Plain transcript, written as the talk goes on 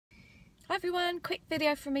Hi everyone, quick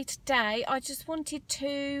video from me today. I just wanted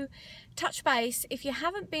to touch base. If you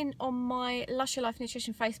haven't been on my Lush Your Life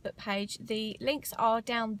Nutrition Facebook page, the links are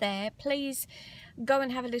down there. Please go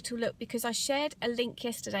and have a little look, because I shared a link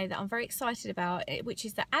yesterday that I'm very excited about, which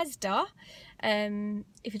is the Asda.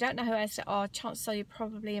 If you don't know who Asda are, chances are you're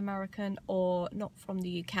probably American or not from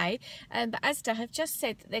the UK. But Asda have just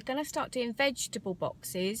said that they're going to start doing vegetable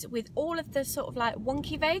boxes with all of the sort of like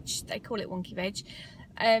wonky veg, they call it wonky veg,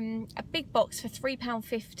 a big box for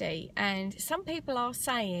 £3.50, and some people are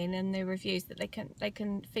saying in their reviews that they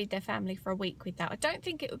can feed their family for a week with that. I don't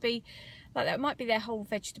think it would be like that. It might be their whole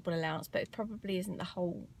vegetable allowance, but it probably isn't the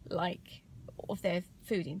whole like of their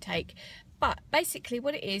food intake. But basically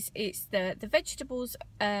what it is, it's the vegetables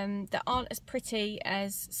that aren't as pretty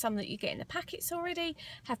as some that you get in the packets already,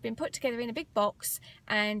 have been put together in a big box,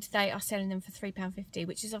 and they are selling them for £3.50,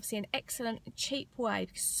 which is obviously an excellent cheap way,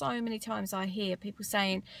 because so many times I hear people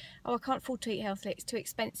saying, oh, I can't afford to eat healthily, it's too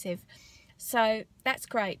expensive. So that's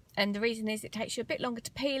great, and the reason is it takes you a bit longer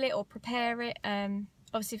to peel it or prepare it.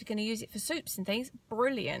 Obviously, if you're going to use it for soups and things,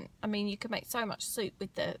 brilliant. I mean, you can make so much soup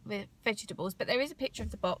with the vegetables. But there is a picture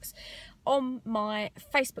of the box on my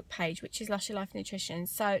Facebook page, which is Lush Your Life Nutrition.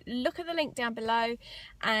 So look at the link down below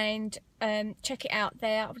and check it out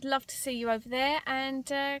there. I would love to see you over there, and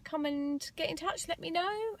come and get in touch. Let me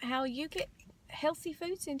know how you get healthy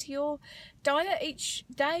foods into your diet each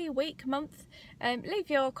day, week, month. Leave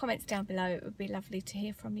your comments down below. It would be lovely to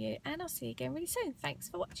hear from you, and I'll see you again really soon. Thanks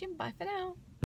for watching. Bye for now.